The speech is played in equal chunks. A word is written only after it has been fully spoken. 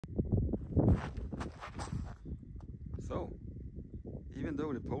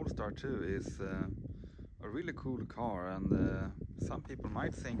though the Polestar 2 is a really cool car, and some people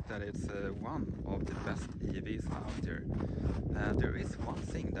might think that it's one of the best EVs out there, there is one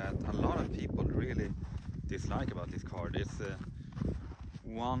thing that a lot of people really dislike about this car. It's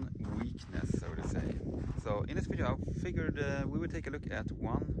one weakness, so to say. So in this video I figured we would take a look at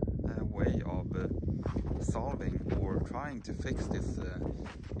one way of solving or trying to fix this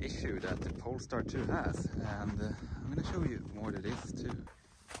issue that the Polestar 2 has, and I'm going to show you what it is too.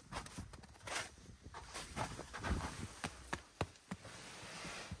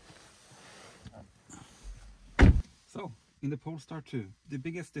 So, in the Polestar 2, the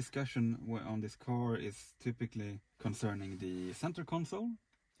biggest discussion on this car is typically concerning the center console,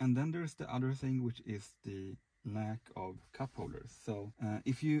 and then there's the other thing, which is the lack of cup holders. So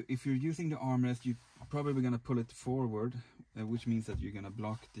if you're using the armrest, you're probably going to pull it forward, which means that you're going to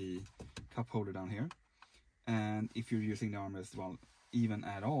block the cup holder down here. And if you're using the armrest, well, even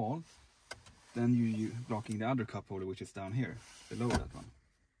at all, then you're blocking the other cup holder, which is down here below that one.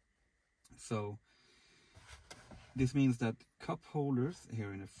 So this means that cup holders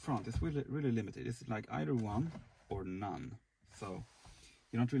here in the front is really limited. It's like either one or none. So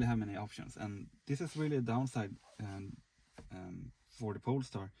you don't really have many options, and this is really a downside for the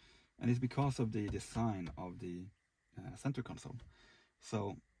Polestar, and it's because of the design of the center console.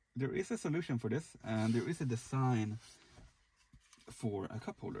 So there is a solution for this, and there is a design for a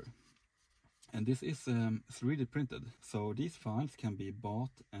cup holder, and this is 3D printed. So these files can be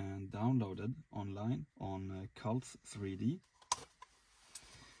bought and downloaded online on Cults 3D.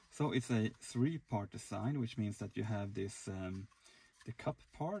 So it's a 3-part design, which means that you have this the cup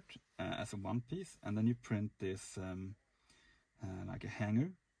part as a one piece, and then you print this like a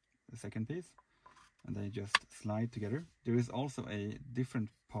hanger, the second piece, and they just slide together. There is also a different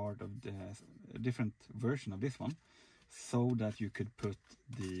part of a different version of this one, so that you could put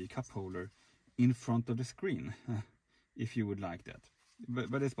the cup holder in front of the screen if you would like that,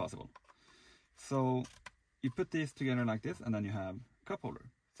 but it's possible. So you put these together like this, and then you have a cup holder.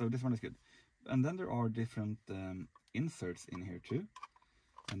 So this one is good. And then there are different inserts in here too,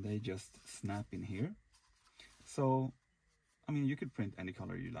 and they just snap in here. So I mean, you could print any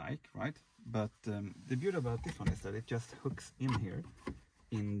color you like, right? But the beauty about this one is that it just hooks in here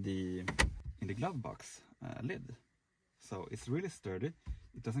in the glove box lid. So it's really sturdy.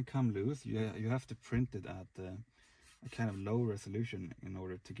 It doesn't come loose. You have to print it at a kind of low resolution in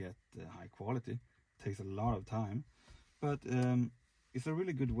order to get high quality. It takes a lot of time, but it's a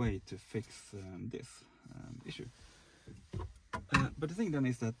really good way to fix this issue. But the thing then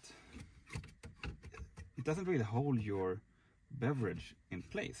is that it doesn't really hold your beverage in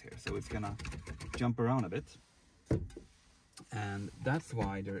place here, so it's gonna jump around a bit, and that's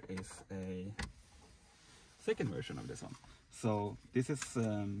why there is a second version of this one. So this is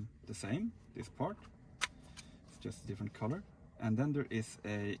the same, this part, it's just a different color, and then there is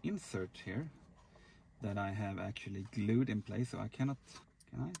a insert here that I have actually glued in place, so I cannot,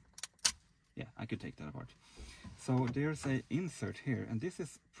 can I? Yeah, I could take that apart. So there's a insert here, and this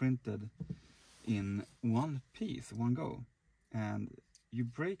is printed in one piece, one go, and you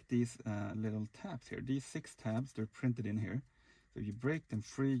break these little tabs here. These 6 tabs, they're printed in here, so you break them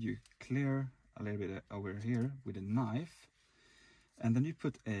free, you clear a little bit over here with a knife, and then you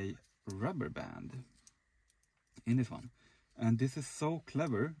put a rubber band in this one. And this is so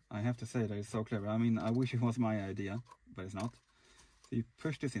clever, I have to say that it's so clever. I mean, I wish it was my idea, but it's not. So you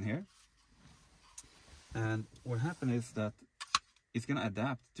push this in here, and what happens is that it's going to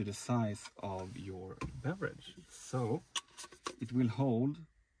adapt to the size of your beverage. So it will hold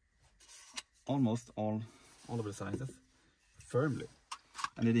almost all of the sizes firmly.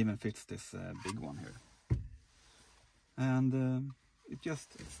 And it even fits this big one here. And it just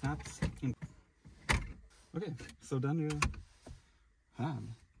snaps in. Okay, so then you have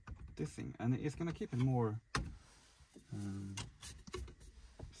this thing, and it's going to keep it more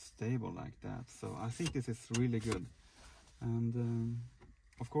stable like that. So I think this is really good. And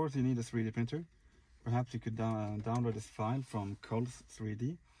of course you need a 3D printer. Perhaps you could download this file from Cults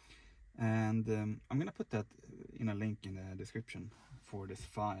 3D, and I'm gonna put that in a link in the description for this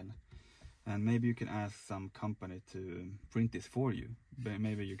file, and maybe you can ask some company to print this for you. But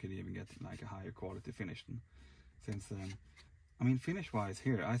maybe you could even get like a higher quality finish, since I mean, finish wise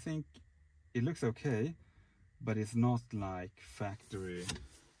here I think it looks okay, but it's not like factory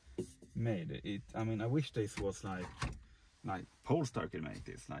made. I mean, I wish this was like Polestar could make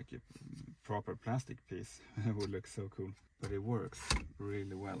this, like a proper plastic piece. It would look so cool, but it works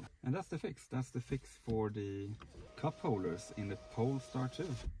really well. And that's the fix. That's the fix for the cup holders in the Polestar 2.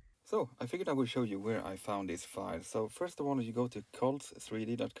 So I figured I would show you where I found this file. So first of all, you go to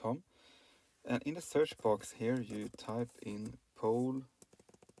colts3d.com, and in the search box here you type in Polestar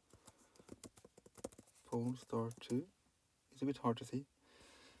 2. It's a bit hard to see.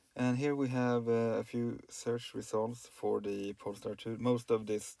 And here we have a few search results for the Polestar 2. Most of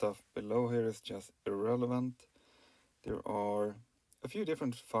this stuff below here is just irrelevant. There are a few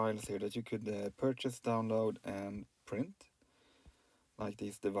different files here that you could purchase, download and print, like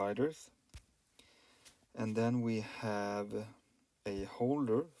these dividers. And then we have a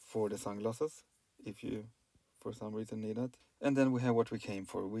holder for the sunglasses, if you for some reason need it. And then we have what we came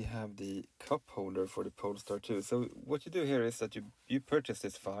for. We have the cup holder for the Polestar 2. So what you do here is that you purchase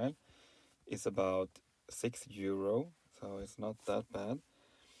this file. It's about €6, so it's not that bad.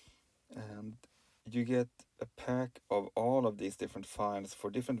 And you get a pack of all of these different files for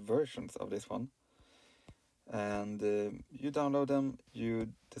different versions of this one. And you download them, you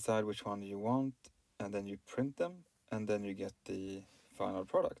decide which one you want, and then you print them, and then you get the final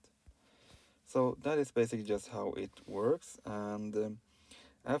product. So that is basically just how it works. And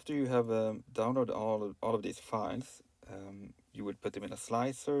after you have downloaded all of these files, you would put them in a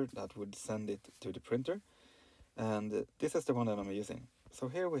slicer that would send it to the printer. And this is the one that I'm using. So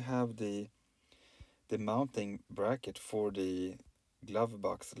here we have the mounting bracket for the glove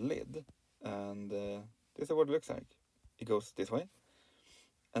box lid, and this is what it looks like. It goes this way,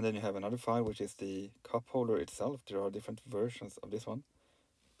 and then you have another file which is the cup holder itself. There are different versions of this one,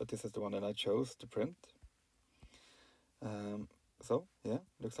 but this is the one that I chose to print. So yeah,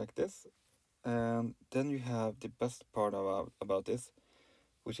 looks like this. And then you have the best part about this,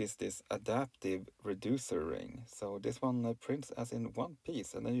 which is this adaptive reducer ring. So this one prints as in one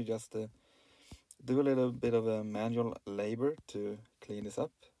piece, and then you just do a little bit of a manual labor to clean this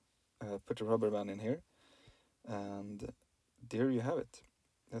up. Put a rubber band in here, and there you have it.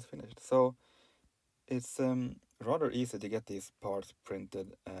 That's finished. So it's rather easy to get these parts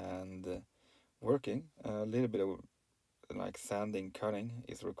printed and working. A little bit of like sanding, cutting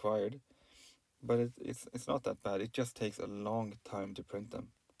is required, but it's not that bad. It just takes a long time to print them.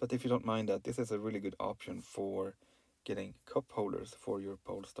 But if you don't mind that, this is a really good option for getting cup holders for your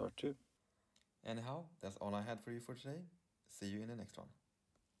Polestar 2. Anyhow, that's all I had for you for today. See you in the next one.